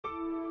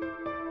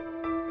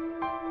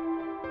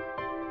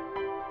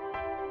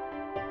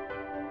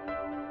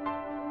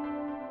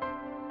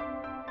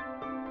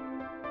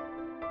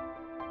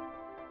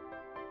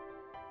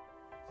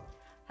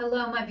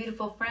Hello, my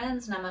beautiful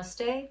friends.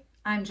 Namaste.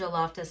 I'm Jill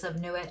Loftus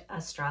of Nuit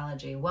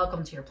Astrology.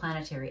 Welcome to your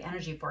planetary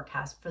energy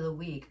forecast for the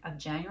week of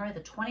January the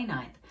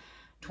 29th,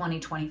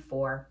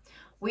 2024.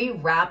 We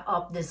wrap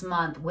up this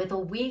month with a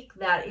week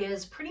that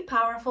is pretty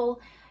powerful,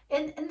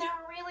 and there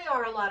really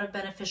are a lot of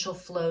beneficial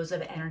flows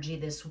of energy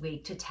this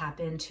week to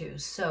tap into.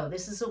 So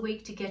this is a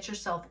week to get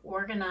yourself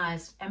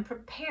organized and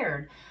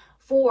prepared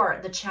for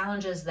the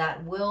challenges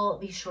that will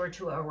be sure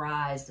to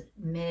arise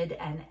mid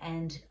and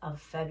end of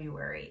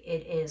February.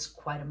 It is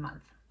quite a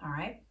month, all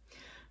right?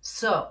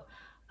 So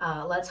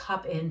let's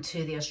hop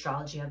into the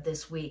astrology of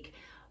this week.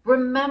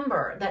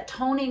 Remember that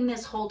toning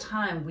this whole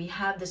time, we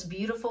have this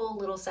beautiful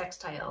little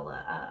sextile,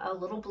 a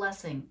little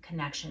blessing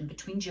connection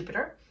between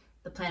Jupiter,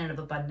 the planet of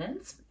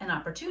abundance and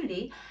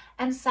opportunity,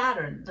 and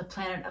Saturn, the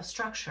planet of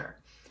structure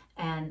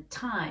and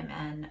time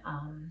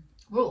and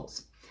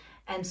rules.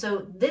 And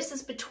so this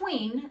is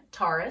between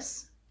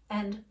Taurus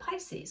and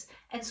Pisces.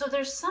 And so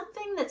there's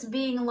something that's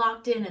being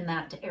locked in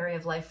that area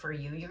of life for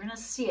you. You're going to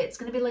see it. It's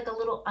going to be like a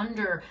little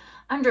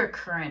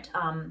undercurrent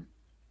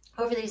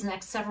over these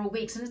next several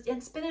weeks. And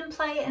it's been in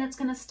play and it's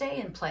going to stay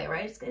in play,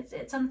 right?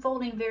 It's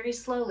unfolding very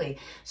slowly.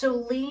 So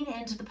lean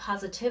into the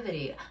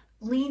positivity.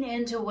 Lean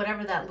into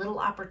whatever that little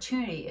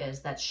opportunity is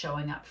that's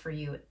showing up for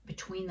you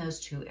between those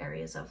two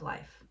areas of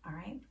life, all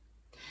right?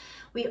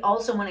 We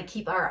also want to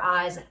keep our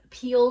eyes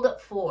peeled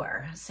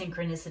for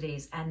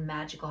synchronicities and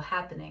magical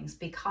happenings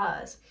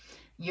because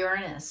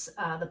Uranus,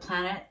 the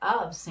planet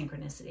of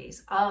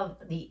synchronicities, of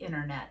the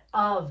internet,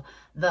 of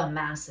the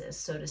masses,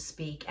 so to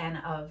speak, and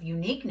of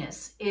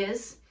uniqueness,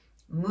 is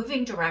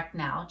moving direct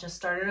now. Just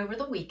started over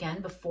the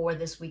weekend before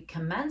this week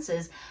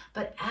commences.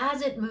 But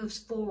as it moves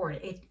forward,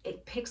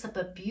 it picks up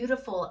a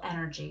beautiful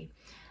energy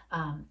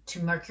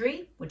to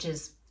Mercury, which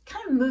is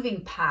kind of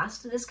moving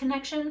past this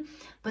connection,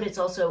 but it's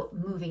also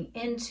moving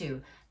into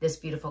this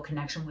beautiful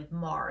connection with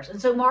Mars. And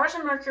so Mars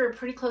and Mercury are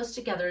pretty close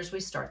together as we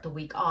start the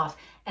week off.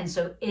 And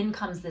so in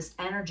comes this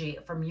energy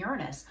from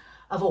Uranus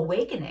of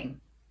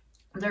awakening.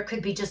 There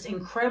could be just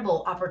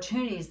incredible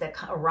opportunities that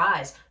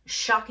arise,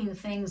 shocking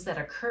things that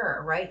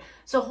occur, right?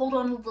 So hold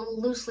on a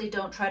little loosely,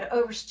 don't try to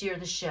oversteer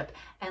the ship,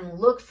 and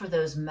look for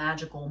those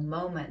magical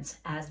moments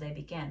as they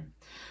begin.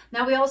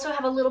 Now we also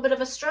have a little bit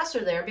of a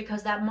stressor there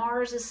because that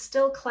Mars is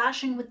still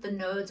clashing with the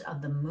nodes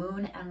of the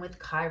moon and with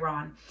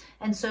Chiron.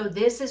 And so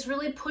this is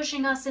really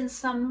pushing us in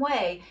some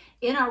way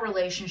in our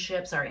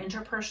relationships, our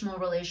interpersonal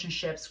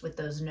relationships with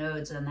those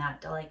nodes and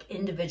that like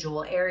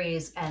individual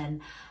Aries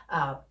and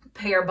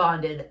pair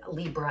bonded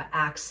Libra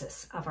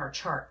axis of our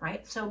chart,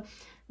 right? So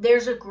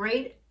there's a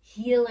great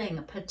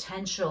healing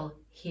potential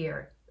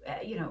here,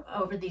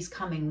 over these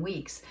coming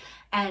weeks.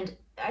 And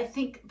I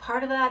think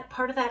part of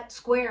that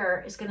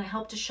square is going to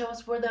help to show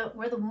us where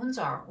the wounds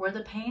are, where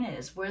the pain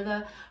is, where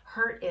the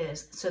hurt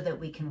is, so that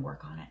we can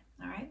work on it.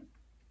 All right.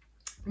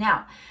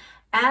 Now,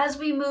 as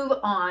we move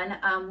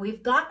on,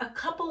 we've got a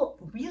couple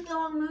really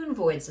long moon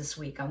voids this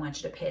week I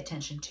want you to pay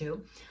attention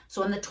to.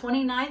 So on the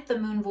 29th, the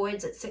moon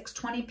void's at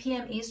 6:20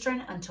 p.m.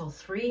 Eastern until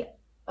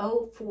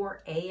 3:04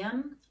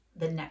 a.m.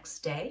 the next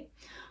day.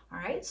 All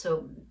right,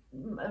 so,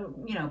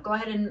 go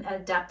ahead and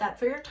adapt that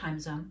for your time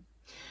zone.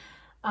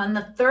 On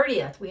the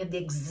 30th, we have the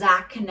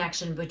exact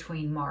connection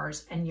between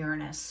Mars and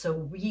Uranus. So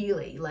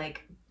really,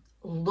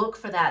 look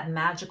for that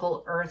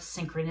magical Earth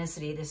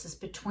synchronicity. This is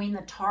between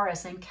the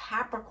Taurus and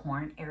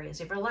Capricorn areas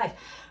of your life.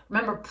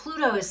 Remember,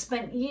 Pluto has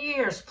spent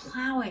years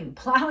plowing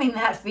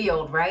that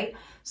field, right?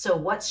 So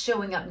what's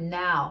showing up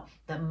now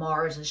that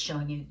Mars is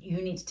showing you,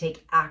 you need to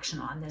take action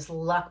on this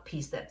luck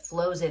piece that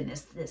flows in,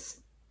 this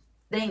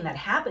thing that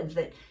happens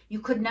that you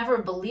could never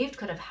have believed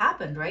could have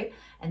happened, right?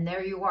 And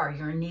there you are,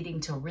 you're needing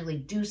to really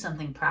do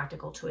something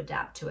practical to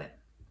adapt to it.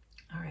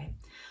 All right.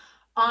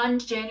 On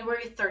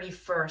January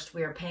 31st,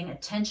 we are paying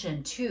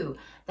attention to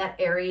that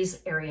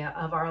Aries area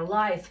of our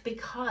life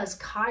because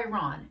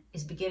Chiron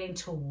is beginning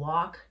to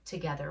walk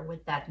together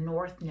with that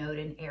North Node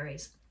in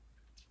Aries.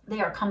 They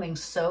are coming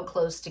so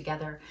close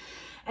together.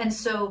 And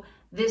so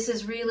this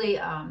is really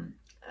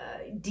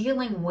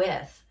dealing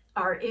with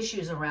our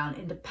issues around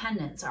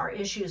independence, our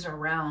issues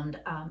around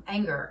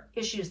anger,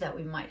 issues that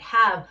we might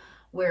have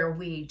where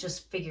we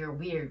just figure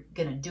we're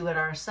going to do it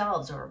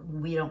ourselves or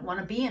we don't want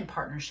to be in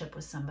partnership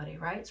with somebody,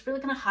 right? It's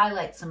really going to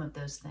highlight some of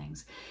those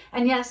things.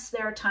 And yes,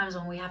 there are times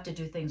when we have to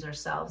do things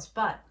ourselves,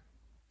 but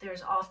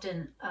there's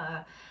often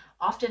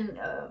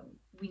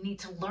we need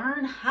to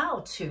learn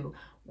how to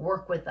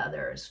work with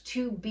others,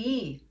 to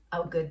be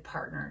a good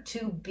partner,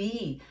 to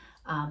be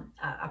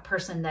a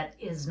person that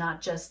is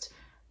not just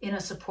in a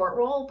support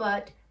role,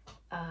 but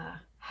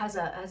has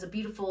a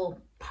beautiful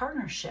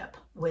partnership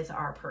with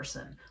our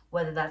person,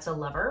 whether that's a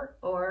lover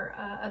or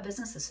a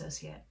business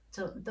associate.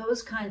 So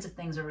those kinds of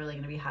things are really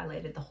going to be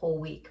highlighted the whole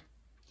week.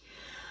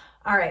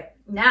 All right,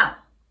 now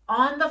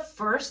on the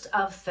 1st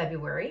of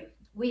February,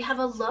 we have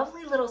a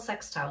lovely little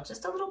sextile,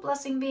 just a little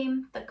blessing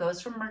beam that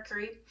goes from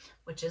Mercury,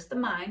 which is the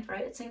mind,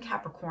 right? It's in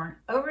Capricorn,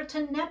 over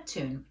to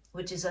Neptune,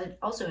 which is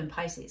also in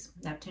Pisces.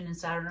 Neptune and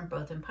Saturn are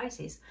both in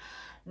Pisces.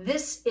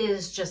 This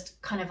is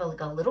just kind of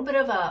like a little bit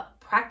of a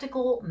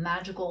practical,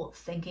 magical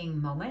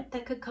thinking moment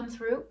that could come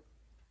through,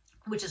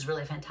 which is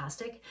really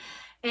fantastic.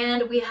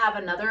 And we have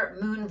another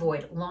moon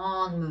void,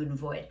 long moon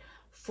void,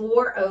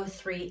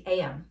 4:03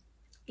 a.m.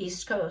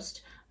 East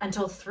Coast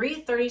until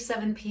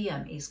 3:37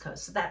 p.m. East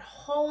Coast. So that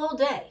whole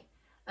day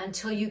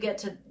until you get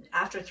to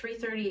after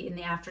 3:30 in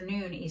the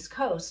afternoon East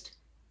Coast,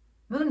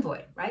 moon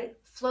void, right?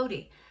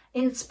 Floaty,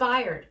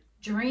 inspired,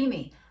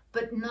 dreamy,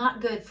 but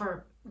not good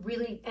for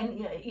really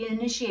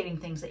initiating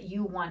things that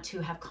you want to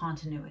have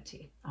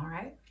continuity, all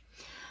right?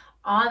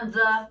 On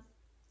the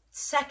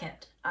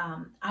second,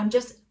 I'm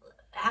just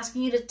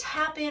asking you to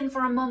tap in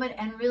for a moment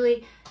and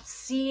really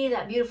see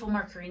that beautiful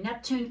Mercury,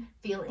 Neptune,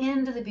 feel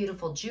into the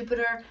beautiful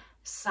Jupiter,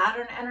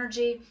 Saturn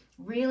energy,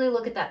 really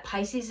look at that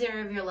Pisces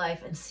area of your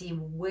life and see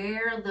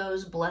where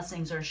those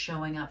blessings are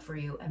showing up for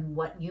you and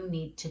what you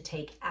need to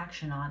take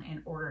action on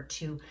in order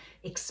to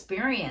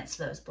experience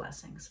those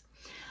blessings.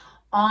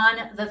 On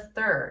the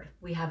 3rd,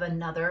 we have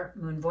another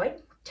moon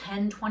void,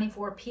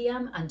 10:24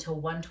 p.m.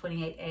 until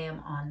 1:28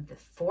 a.m. on the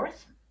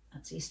 4th.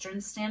 That's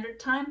Eastern Standard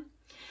Time.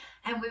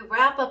 And we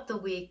wrap up the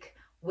week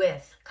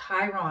with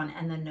Chiron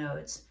and the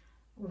nodes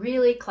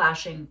really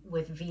clashing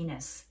with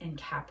Venus in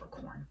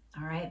Capricorn,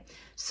 all right?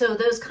 So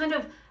those kind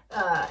of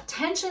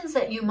tensions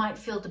that you might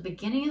feel at the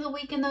beginning of the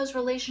week in those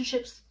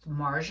relationships,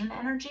 Martian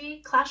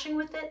energy clashing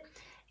with it,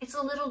 it's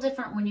a little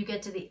different when you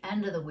get to the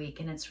end of the week,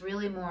 and it's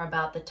really more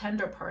about the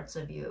tender parts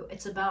of you.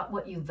 It's about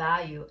what you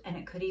value, and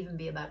it could even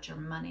be about your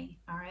money,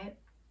 all right?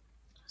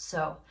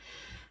 So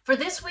for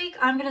this week,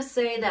 I'm going to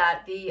say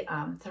that the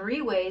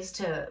 3 ways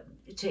to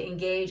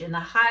engage in the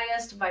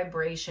highest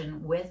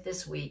vibration with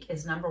this week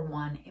is number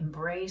 1,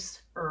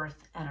 embrace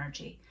earth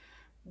energy.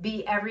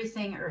 Be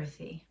everything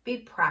earthy. Be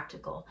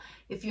practical.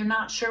 If you're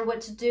not sure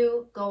what to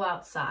do, go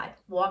outside.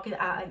 Walk,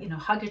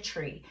 hug a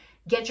tree.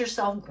 Get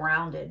yourself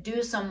grounded.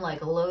 Do some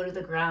like low to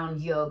the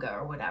ground yoga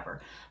or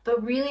whatever.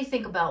 But really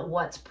think about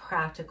what's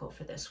practical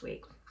for this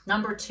week.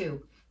 Number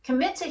 2,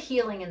 commit to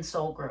healing and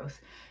soul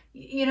growth.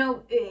 You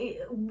know,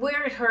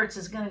 where it hurts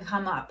is going to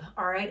come up,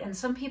 all right? And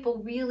some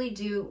people really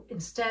do,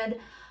 instead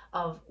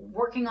of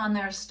working on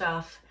their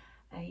stuff,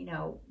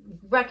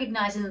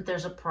 recognizing that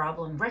there's a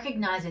problem,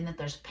 recognizing that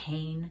there's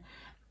pain,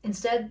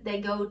 instead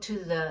they go to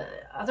the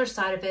other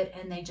side of it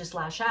and they just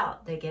lash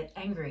out. They get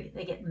angry,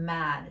 they get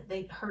mad,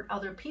 they hurt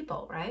other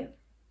people, right?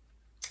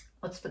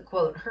 What's the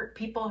quote? Hurt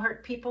people,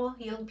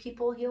 heal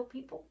people, heal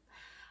people.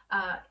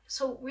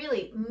 So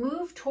really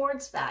move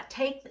towards that.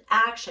 Take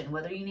action,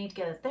 whether you need to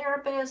get a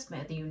therapist,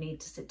 whether you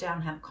need to sit down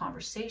and have a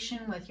conversation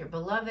with your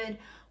beloved,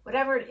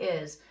 whatever it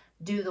is,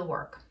 do the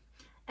work.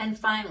 And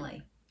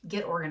finally,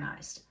 get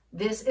organized.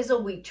 This is a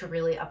week to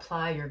really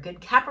apply your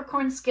good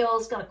Capricorn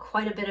skills. Got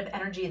quite a bit of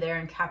energy there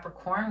in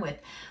Capricorn with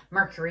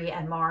Mercury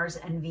and Mars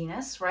and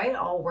Venus, right?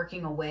 All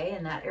working away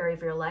in that area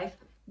of your life.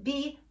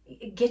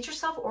 Get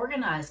yourself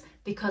organized,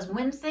 because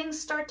when things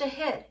start to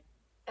hit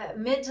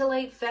mid to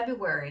late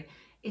February,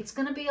 it's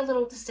going to be a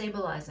little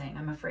destabilizing,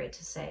 I'm afraid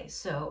to say.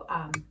 So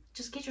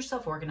just get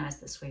yourself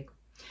organized this week.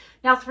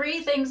 Now,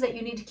 3 things that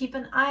you need to keep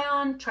an eye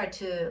on. Try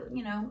to,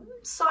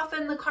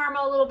 soften the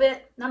karma a little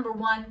bit. Number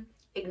 1,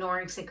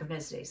 ignoring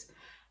synchronicities.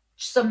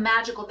 Some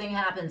magical thing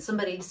happens.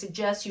 Somebody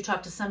suggests you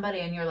talk to somebody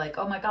and you're like,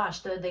 oh my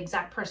gosh, they're the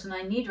exact person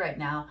I need right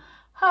now.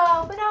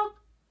 Oh, but I'll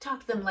talk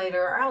to them later,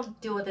 or I'll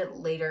deal with it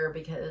later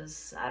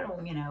because I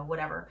don't,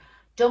 whatever.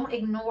 Don't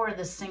ignore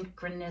the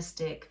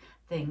synchronistic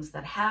things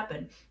that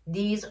happen.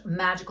 These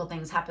magical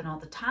things happen all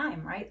the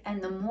time, right?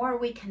 And the more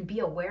we can be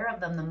aware of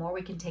them, the more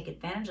we can take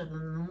advantage of them,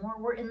 the more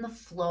we're in the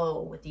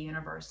flow with the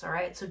universe, all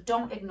right? So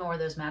don't ignore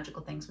those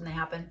magical things when they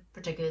happen,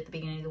 particularly at the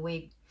beginning of the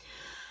week.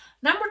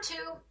 Number 2,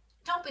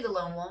 don't be the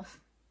lone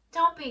wolf.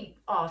 Don't be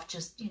off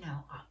just,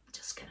 I'm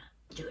just gonna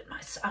do it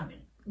myself. I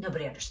mean,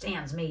 nobody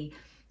understands me.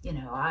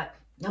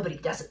 Nobody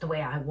does it the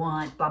way I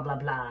want, blah, blah,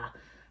 blah,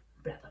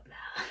 blah, blah,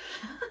 blah.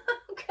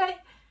 Okay?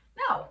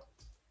 No.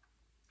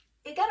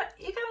 You gotta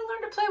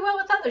learn to play well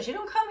with others. You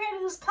don't come here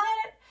to this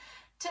planet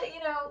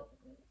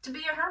to be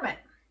a hermit.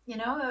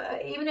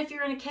 Even if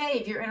you're in a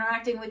cave, you're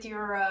interacting with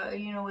your,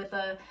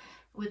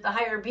 with the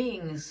higher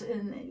beings,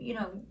 and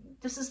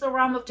this is the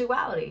realm of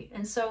duality.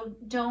 And so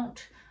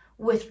don't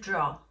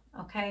withdraw.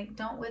 Okay,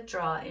 don't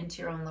withdraw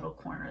into your own little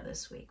corner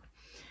this week.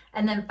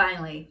 And then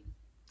finally,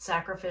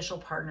 sacrificial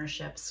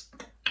partnerships.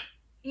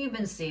 You've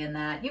been seeing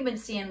that. You've been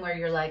seeing where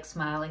you're like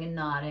smiling and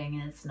nodding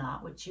and it's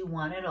not what you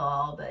want at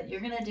all, but you're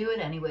going to do it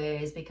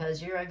anyways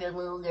because you're a good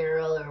little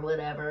girl or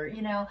whatever.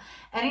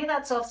 Any of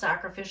that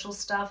self-sacrificial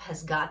stuff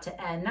has got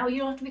to end. No, you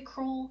don't have to be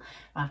cruel. You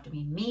don't have to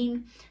be mean.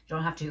 You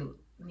don't have to,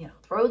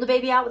 throw the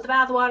baby out with the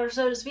bathwater,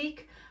 so to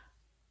speak.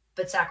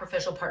 But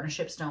sacrificial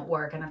partnerships don't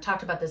work. And I've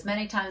talked about this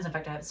many times. In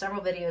fact, I have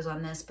several videos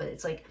on this, but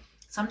it's like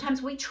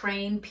Sometimes we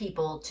train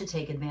people to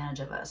take advantage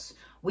of us.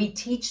 We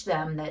teach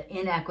them that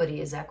inequity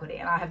is equity.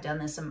 And I have done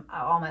this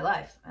all my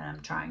life, and I'm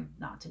trying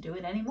not to do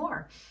it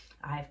anymore.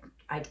 I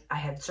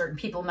had certain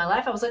people in my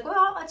life. I was like,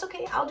 well, that's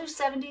okay. I'll do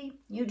 70.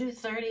 You do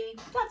 30.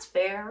 That's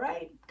fair,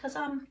 right? Because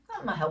I'm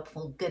a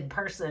helpful, good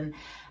person.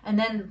 And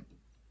then,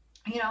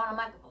 I'm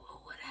like,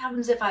 what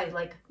happens if I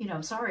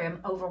I'm sorry,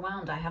 I'm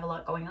overwhelmed. I have a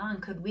lot going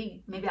on.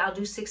 Maybe I'll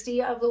do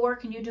 60 of the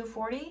work and you do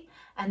 40?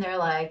 And they're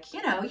like,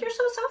 you're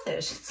so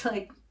selfish. It's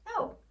like,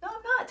 no, I'm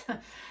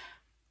not.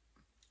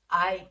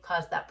 I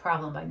caused that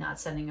problem by not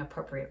setting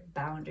appropriate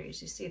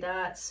boundaries. You see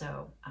that?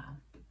 So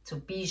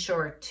be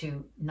sure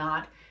to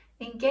not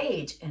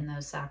engage in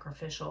those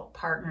sacrificial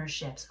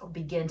partnerships or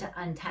begin to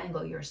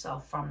untangle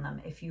yourself from them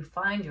if you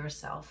find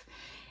yourself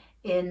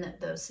in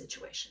those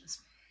situations.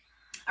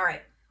 All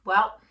right.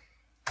 Well,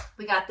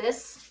 we got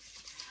this.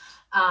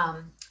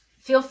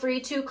 Feel free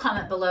to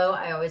comment below.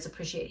 I always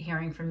appreciate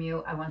hearing from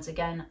you. Once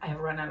again, I have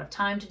run out of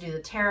time to do the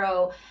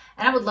tarot,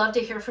 and I would love to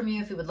hear from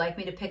you if you would like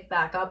me to pick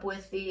back up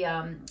with the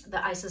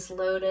Isis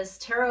Lotus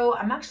Tarot.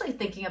 I'm actually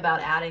thinking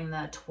about adding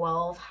the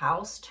 12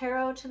 House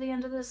Tarot to the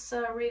end of this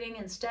reading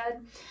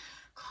instead.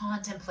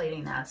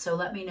 Contemplating that. So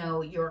let me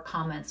know your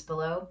comments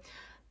below.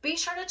 Be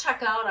sure to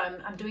check out,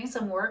 I'm doing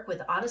some work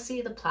with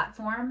Odyssey, the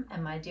platform,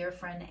 and my dear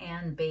friend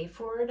Anne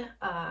Bayford.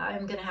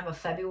 I'm going to have a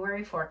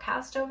February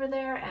forecast over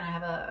there, and I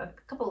have a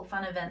couple of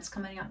fun events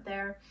coming up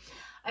there.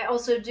 I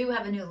also do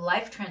have a new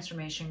life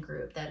transformation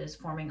group that is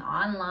forming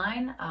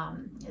online.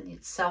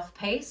 It's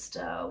self-paced.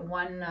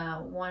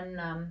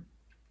 One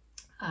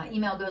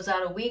email goes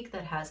out a week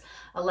that has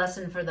a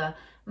lesson for the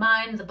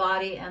mind, the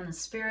body, and the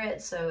spirit.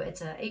 So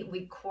it's an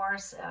 8-week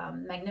course,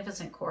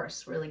 magnificent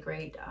course, really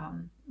great.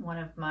 One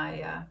of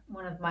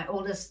my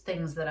oldest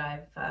things that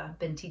I've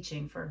been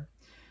teaching for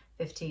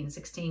 15,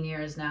 16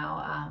 years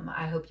now.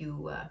 I hope you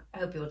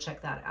will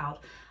check that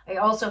out. I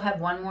also have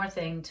one more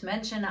thing to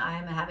mention. I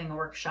am having a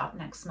workshop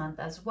next month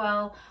as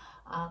well,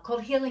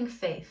 called Healing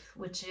Faith,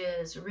 which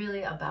is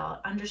really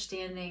about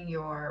understanding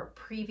your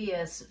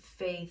previous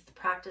faith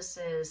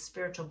practices,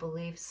 spiritual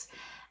beliefs,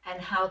 and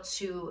how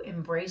to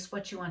embrace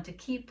what you want to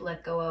keep,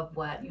 let go of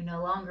what you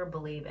no longer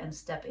believe, and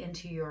step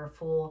into your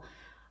full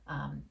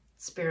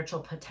spiritual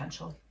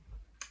potential.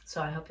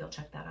 So I hope you'll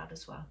check that out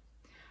as well.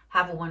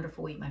 Have a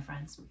wonderful week, my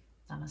friends.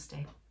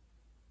 Namaste.